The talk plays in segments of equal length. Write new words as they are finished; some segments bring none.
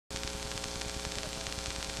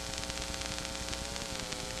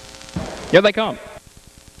Here they come.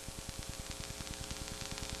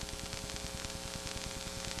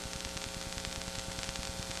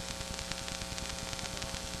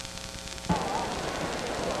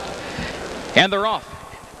 And they're off.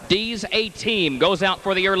 D's A-Team goes out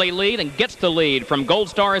for the early lead and gets the lead from Gold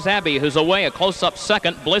Star's Abby, who's away a close-up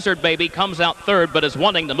second. Blizzard Baby comes out third, but is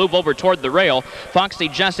wanting to move over toward the rail. Foxy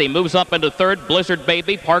Jessie moves up into third. Blizzard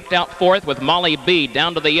Baby parked out fourth with Molly B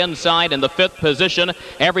down to the inside in the fifth position.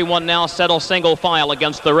 Everyone now settles single file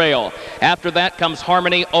against the rail. After that comes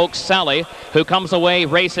Harmony Oak Sally, who comes away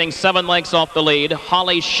racing 7 lengths off the lead.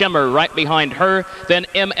 Holly Shimmer right behind her. Then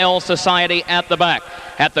ML Society at the back.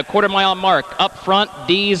 At the quarter-mile mark, up front,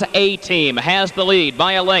 D's A-Team has the lead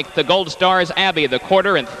by a length to Gold Star's Abby, the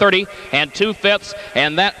quarter in 30 2/5,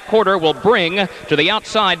 and that quarter will bring to the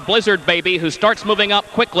outside Blizzard Baby, who starts moving up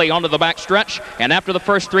quickly onto the back stretch, and after the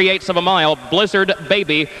first 3/8 of a mile, Blizzard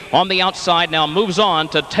Baby on the outside now moves on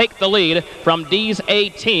to take the lead from D's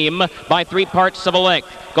A-Team by 3/4 of a length.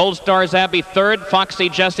 Gold Star's Abby third, Foxy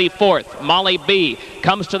Jessie fourth. Molly B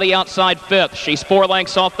comes to the outside fifth. She's 4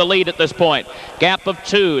 lengths off the lead at this point. Gap of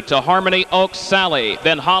 2 to Harmony Oak Sally,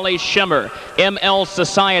 then Holly Shimmer. ML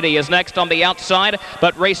Society is next on the outside,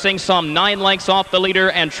 but racing some 9 lengths off the leader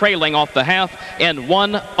and trailing off the half in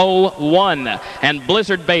 1:01. And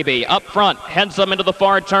Blizzard Baby up front heads them into the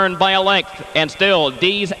far turn by a length, and still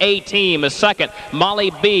D's A-Team is second.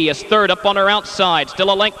 Molly B is third up on her outside,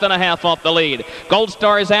 still a length and a half off the lead. Gold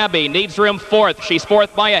Star's Abby needs room fourth. She's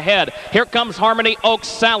fourth by a head. Here comes Harmony Oak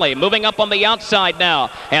Sally moving up on the outside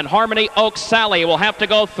now, and Harmony Oak Sally will have to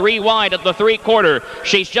go 3 wide at the 3/4.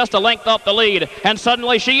 She's just a length off the lead, and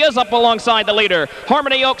suddenly she is up alongside the leader.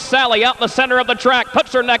 Harmony Oak Sally out in the center of the track,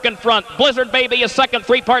 puts her neck in front. Blizzard Baby is second,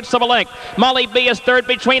 3/4 of a length. Molly B is third.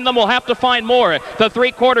 Between them, we'll have to find more. The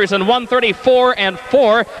 3/4 in 1:34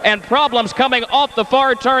 4, and problems coming off the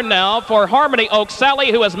far turn now for Harmony Oak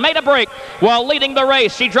Sally, who has made a break while leading the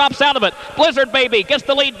race. She drops out of it. Blizzard Baby gets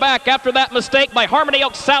the lead back after that mistake by Harmony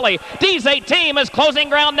Oak Sally. D's A-Team is closing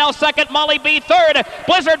ground now second. Molly B third.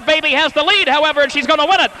 Blizzard Baby has the lead, however, and she's going to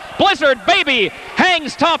win it. Blizzard Baby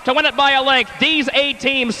hangs tough to win it by a length. D's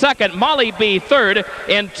A-Team second. Molly B third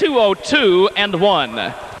in 2:02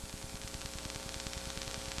 1.